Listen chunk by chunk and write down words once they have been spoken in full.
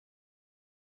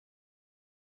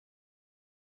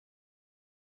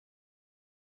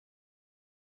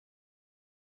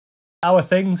How are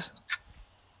things?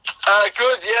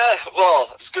 Good, yeah. Well,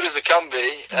 as good as it can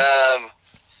be.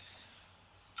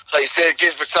 Like you say,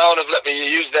 Gisborne Town have let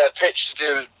me use their pitch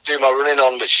to do my running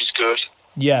on, which is good.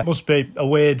 Yeah, it must be a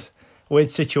weird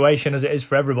situation as it is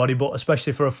for everybody, but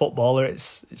especially for a footballer,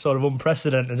 it's sort of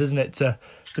unprecedented, isn't it, to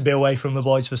be away from the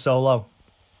boys for so long?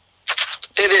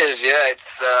 It is, yeah.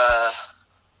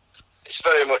 It's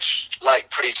very much like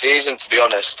pre-season, to be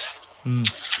honest.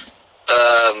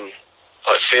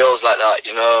 It feels like that,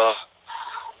 you know,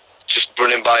 just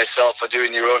running by yourself or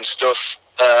doing your own stuff.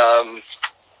 But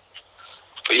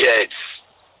yeah,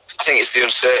 I think it's the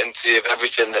uncertainty of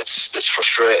everything that's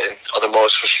frustrating, or the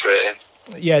most frustrating.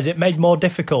 Yeah, is it made more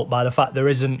difficult by the fact there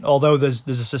isn't, although there's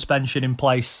a suspension in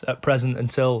place at present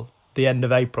until the end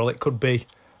of April, it could be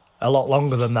a lot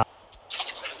longer than that?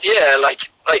 Yeah, like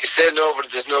you say,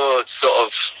 there's no sort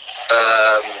of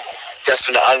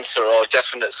definite answer or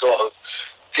definite sort of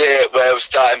date where we're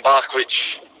starting back,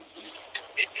 which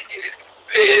it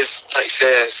is, like you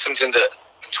say, something that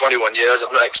in 21 years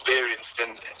I've not experienced,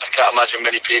 and I can't imagine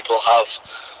many people have.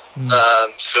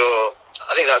 So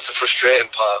I think that's the frustrating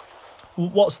part.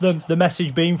 What's the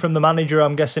message been from the manager?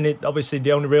 I'm guessing obviously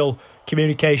the only real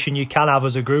communication you can have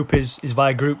as a group is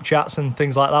via group chats and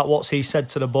things like that. What's he said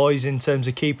to the boys in terms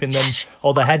of keeping them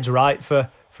or their heads right for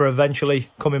eventually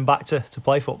coming back to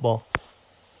play football?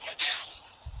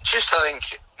 Just, I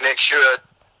think, make sure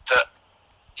that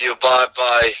you abide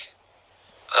by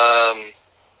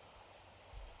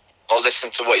or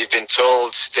listen to what you've been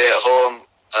told, stay at home,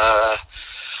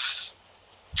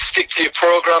 stick to your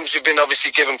programmes. You've been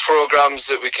obviously given programmes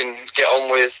that we can get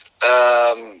on with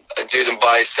and do them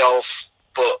by yourself.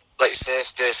 But like you say,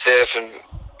 stay safe and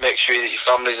make sure that your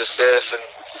families are safe. And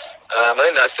I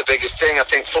think that's the biggest thing. I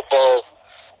think football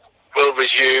will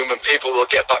resume and people will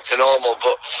get back to normal.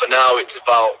 But for now, it's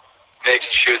about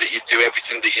making sure that you do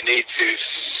everything that you need to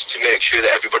make sure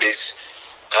that everybody's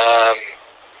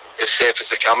as safe as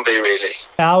they can be, really.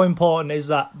 How important is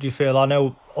that, do you feel? I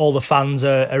know all the fans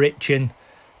are itching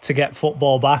to get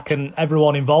football back, and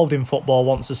everyone involved in football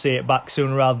wants to see it back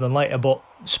sooner rather than later, but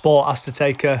sport has to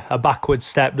take a backward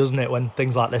step, doesn't it, when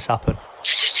things like this happen?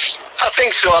 I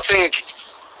think so. I think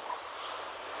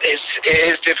it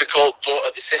is difficult, but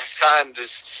at the same time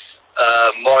there's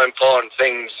more important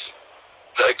things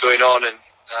that are going on, and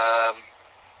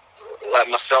like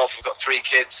myself, I've got 3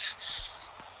 kids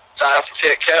that I have to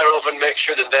take care of and make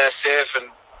sure that they're safe. And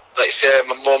like you say,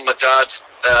 my mum, my dad,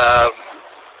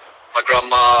 my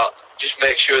grandma, just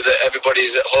make sure that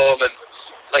everybody's at home. And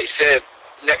like you say,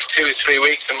 next 2 or 3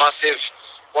 weeks are massive.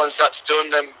 Once that's done,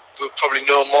 then we'll probably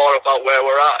know more about where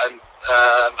we're at, and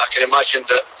I can imagine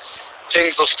that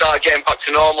things will start getting back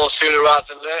to normal sooner rather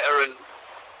than later. And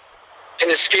in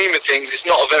the scheme of things, it's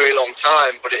not a very long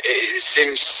time, but it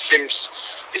seems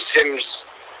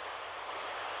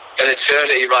an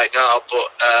eternity right now. But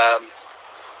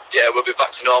yeah, we'll be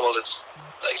back to normal, as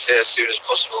like you say, as soon as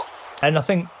possible. And I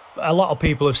think a lot of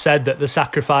people have said that the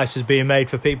sacrifice is being made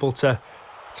for people to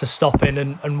stop in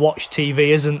and watch TV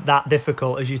isn't that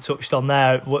difficult, as you touched on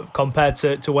there, compared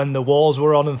to when the wars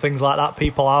were on and things like that.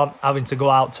 People aren't having to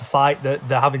go out to fight, they're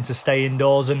having to stay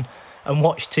indoors and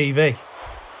watch TV.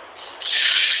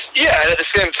 Yeah, and at the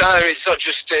same time, it's not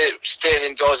just staying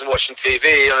indoors and watching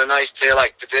TV. On a nice day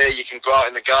like today, you can go out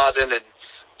in the garden and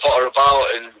potter about,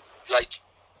 and like,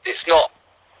 it's not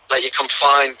like you're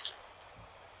confined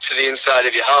to the inside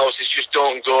of your house. It's just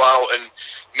don't go out and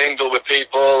mingle with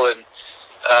people and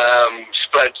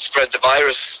spread the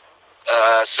virus.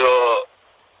 So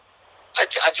I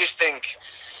just think,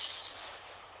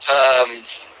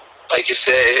 like you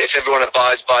say, if everyone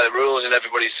abides by the rules and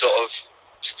everybody sort of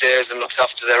stays and looks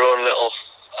after their own little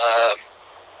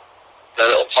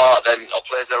part, then, or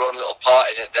plays their own little part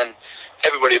in it, then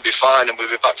everybody will be fine and we'll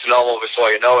be back to normal before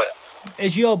you know it.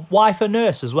 Is your wife a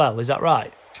nurse as well? Is that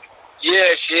right?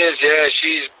 Yeah, she is. Yeah,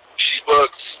 she's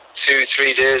worked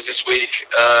 2-3 days this week,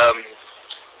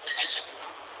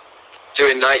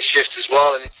 doing night shifts as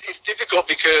well, and it's difficult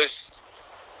because,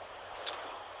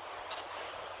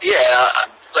 yeah,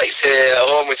 like you say, at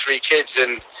home with 3 kids,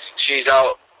 and she's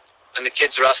out, and the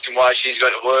kids are asking why she's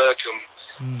going to work,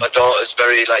 and my daughter's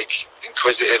very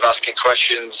inquisitive, asking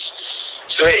questions.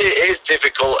 So it is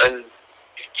difficult, and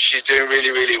she's doing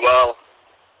really, really well.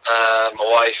 My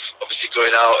wife obviously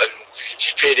going out, and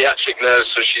she's a paediatric nurse,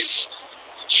 so she's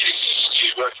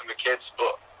working with kids,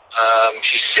 but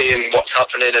she's seeing what's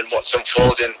happening and what's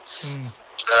unfolding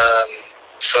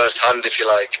firsthand, if you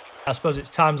like. I suppose it's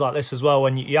times like this as well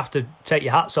when you have to take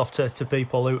your hats off to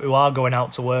people who are going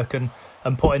out to work and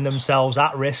putting themselves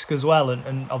at risk as well,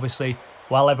 and obviously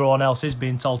while everyone else is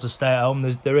being told to stay at home,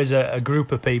 there is a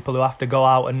group of people who have to go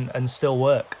out and still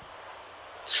work.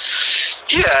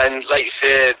 Yeah, and like you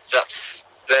say,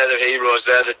 they're the heroes.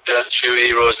 They're the true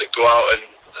heroes that go out and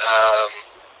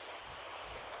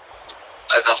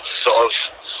have to sort of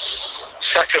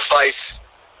sacrifice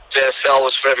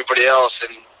themselves for everybody else.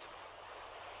 And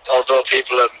although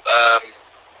people are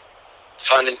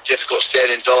finding it difficult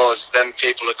staying indoors, then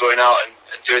people are going out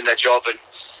and doing their job and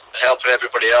helping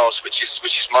everybody else, which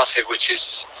is massive, which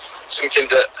is something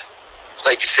that,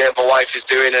 like you say, my wife is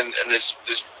doing, and there's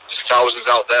thousands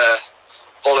out there,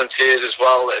 volunteers as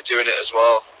well, that are doing it as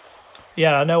well.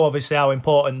 Yeah, I know obviously how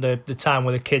important the time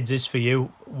with the kids is for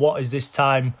you. What has this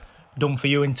time done for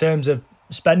you in terms of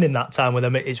spending that time with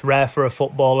them? It's rare for a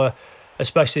footballer,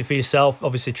 especially for yourself,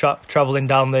 obviously travelling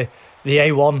down the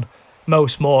A1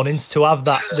 most mornings, to have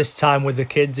this time with the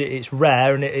kids. It's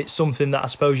rare, and it's something that I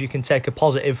suppose you can take a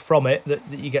positive from it, that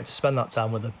you get to spend that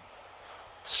time with them.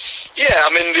 Yeah, I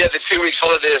mean, we had the 2 weeks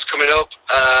holidays coming up,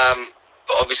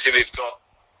 but obviously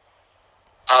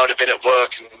I would have been at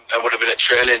work and I would have been at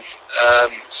training,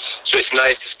 so it's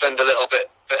nice to spend a little bit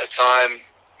of time.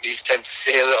 You tend to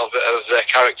see a little bit of their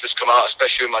characters come out,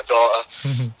 especially with my daughter.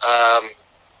 Mm-hmm.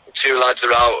 2 lads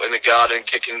are out in the garden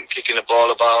kicking the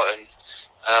ball about, and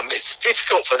it's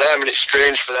difficult for them and it's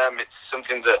strange for them. It's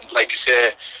something that, like you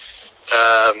say,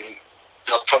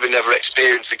 they'll probably never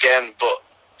experience again, but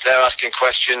they're asking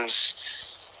questions,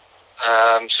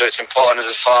 so it's important as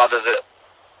a father that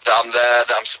I'm there,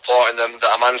 that I'm supporting them, that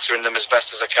I'm answering them as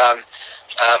best as I can,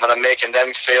 and I'm making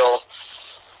them feel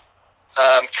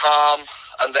calm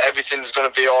and that everything's going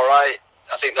to be all right.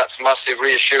 I think that's massive,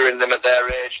 reassuring them at their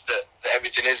age that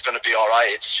everything is going to be all right.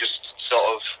 It's just sort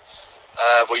of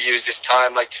we'll use this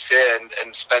time, like you say,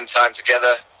 and spend time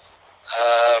together.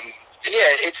 And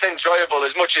yeah, it's enjoyable.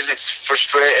 As much as it's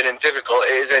frustrating and difficult,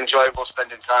 it is enjoyable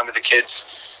spending time with the kids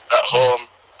at home,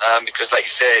 because, like you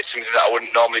say, it's something that I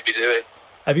wouldn't normally be doing.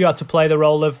 Have you had to play the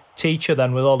role of teacher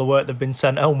then, with all the work they've been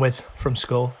sent home with from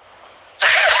school?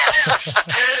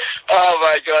 Oh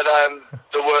my God, I'm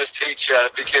the worst teacher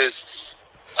because,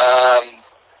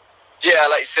 yeah,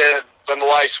 like you said, when my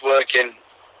wife's working,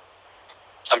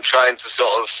 I'm trying to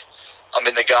I'm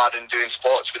in the garden doing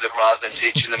sports with them rather than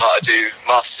teaching them how to do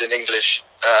maths and English.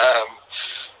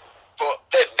 But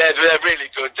they're really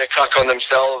good. They crack on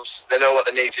themselves. They know what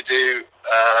they need to do.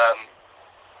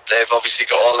 They've obviously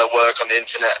got all their work on the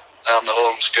internet and the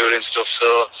homeschooling stuff,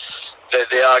 so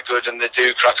they are good and they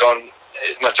do crack on.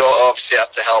 My daughter obviously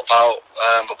have to help out,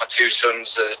 but my 2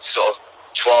 sons are sort of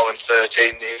 12 and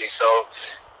 13 nearly, so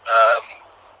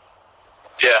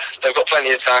yeah, they've got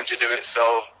plenty of time to do it,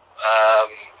 so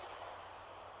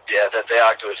yeah, they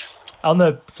are good. On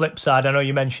the flip side, I know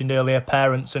you mentioned earlier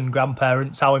parents and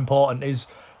grandparents. How important is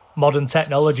modern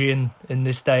technology in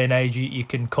this day and age? You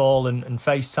can call and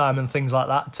FaceTime and things like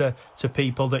that to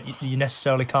people that you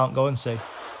necessarily can't go and see.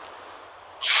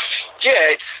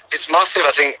 Yeah, it's massive.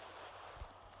 I think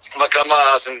my grandma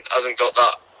hasn't got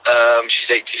that. She's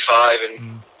 85,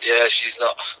 and yeah, she's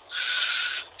not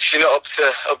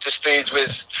up to speed with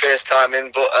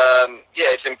FaceTiming. But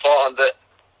yeah, it's important that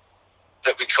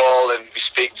we call and we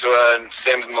speak to her, and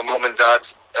same with my mum and dad,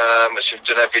 which we've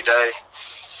done every day.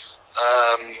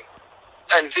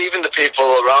 And even the people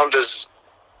around us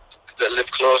that live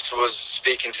close to us,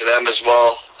 speaking to them as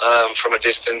well, from a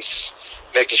distance,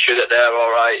 making sure that they're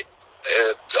all right.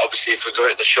 Obviously, if we go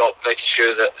to the shop, making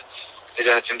sure that there's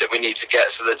anything that we need to get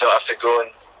so they don't have to go and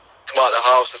come out of the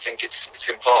house. I think it's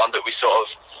important that we sort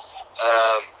of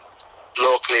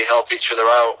locally help each other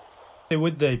out.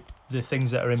 With the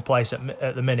things that are in place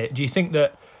at the minute, do you think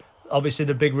that obviously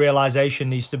the big realisation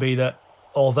needs to be that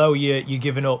although you're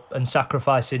giving up and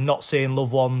sacrificing not seeing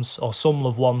loved ones or some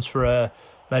loved ones for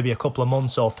maybe a couple of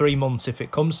months or 3 months, if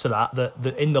it comes to that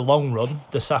in the long run,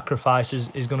 the sacrifice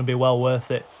is going to be well worth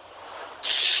it?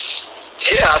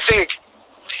 Yeah, I think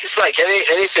it's like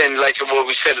anything, like what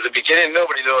we said at the beginning,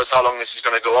 nobody knows how long this is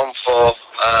going to go on for.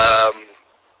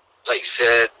 Like you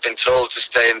said, been told to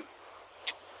stay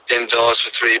indoors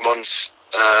for 3 months,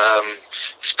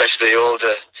 especially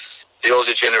the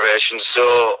older generation.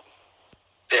 So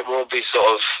it will be sort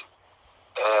of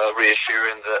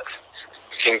reassuring that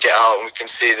we can get out and we can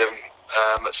see them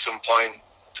at some point.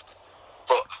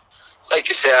 But like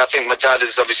you say, I think my dad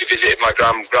has obviously visited my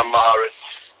grandma,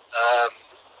 and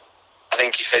I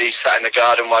think he said he sat in the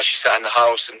garden while she sat in the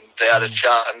house, and they had a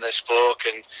chat and they spoke.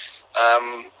 And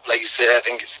like you say, I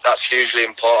think that's hugely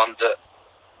important that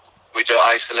we don't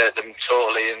isolate them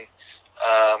totally, and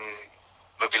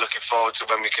we'll be looking forward to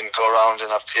when we can go around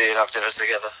and have tea and have dinner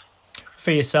together. For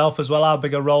yourself as well, how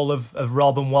big a role of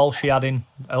Rob and Walsh you had in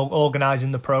organising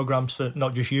the programmes for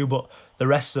not just you but the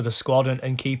rest of the squad,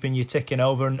 and keeping you ticking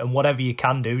over, and whatever you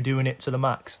can do, doing it to the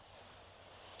max?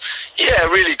 Yeah,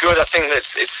 really good. I think that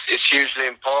it's hugely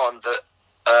important that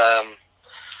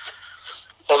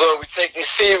although we take this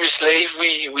seriously,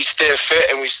 we stay fit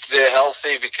and we stay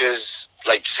healthy, because,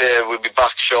 like you say, we'll be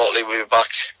back shortly. We'll be back,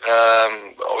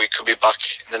 or we could be back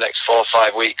in the next 4 or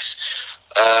 5 weeks.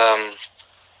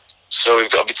 So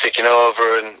we've got to be ticking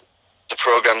over, and the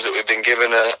programmes that we've been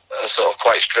given are sort of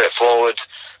quite straightforward.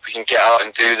 We can get out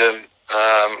and do them,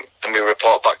 and we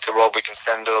report back to Rob. We can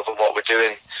send over what we're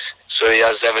doing, so he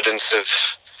has evidence of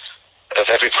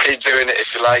everybody doing it,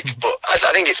 if you like. But I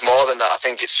think it's more than that. I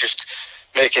think it's just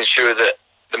making sure that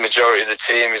the majority of the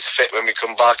team is fit when we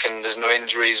come back, and there's no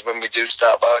injuries when we do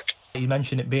start back. You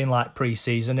mentioned it being like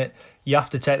pre-season. You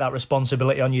have to take that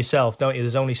responsibility on yourself, don't you?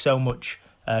 There's only so much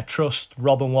trust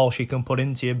Rob and Walsh can put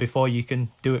into you before you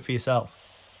can do it for yourself.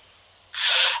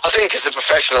 I think as a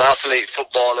professional athlete,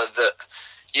 footballer, that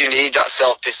you need that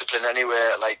self-discipline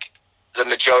anyway. Like, the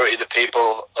majority of the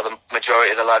people, or the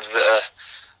majority of the lads that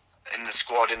are in the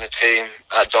squad, in the team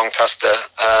at Doncaster,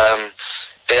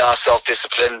 they are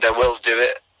self-disciplined. They will do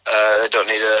it. They don't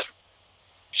need a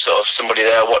sort of somebody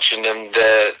there watching them.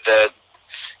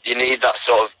 You need that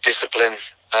sort of discipline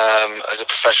as a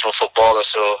professional footballer.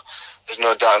 So there's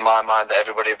no doubt in my mind that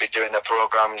everybody will be doing their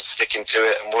programmes, sticking to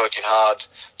it and working hard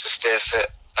to stay fit.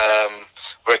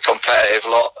 We're a competitive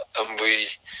lot, and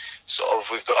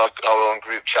we've got our own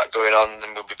group chat going on,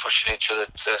 and we'll be pushing each other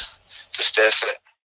to stay fit.